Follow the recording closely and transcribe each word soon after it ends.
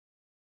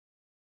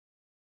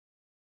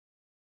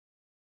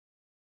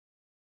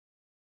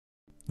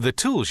The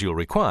tools you'll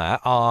require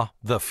are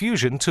the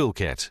Fusion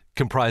Toolkit,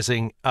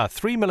 comprising a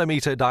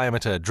 3mm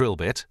diameter drill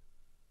bit,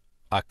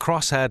 a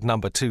crosshead No.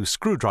 2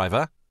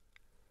 screwdriver,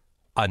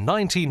 a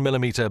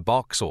 19mm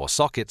box or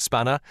socket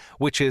spanner,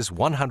 which is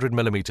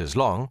 100mm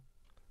long,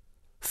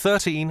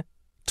 13,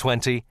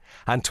 20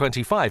 and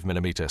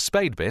 25mm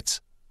spade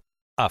bits,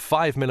 a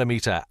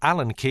 5mm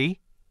Allen key,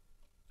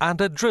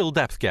 and a drill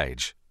depth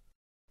gauge.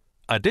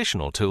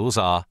 Additional tools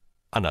are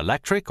an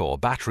electric or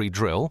battery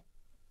drill,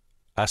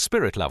 a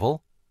spirit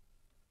level,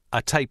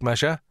 a tape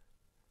measure,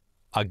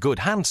 a good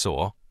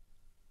handsaw,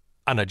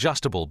 an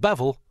adjustable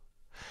bevel,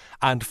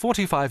 and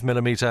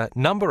 45mm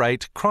No.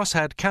 8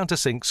 crosshead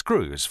countersink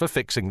screws for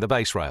fixing the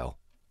base rail.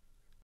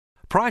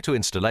 Prior to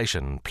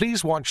installation,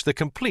 please watch the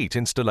complete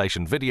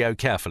installation video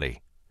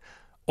carefully.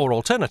 Or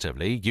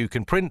alternatively, you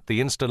can print the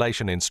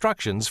installation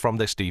instructions from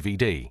this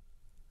DVD.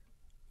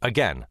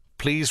 Again,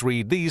 please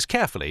read these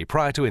carefully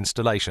prior to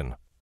installation.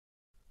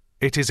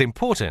 It is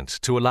important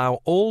to allow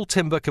all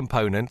timber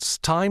components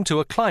time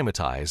to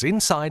acclimatize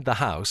inside the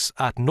house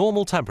at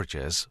normal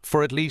temperatures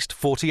for at least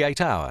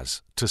 48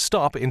 hours to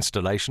stop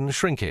installation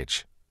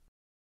shrinkage.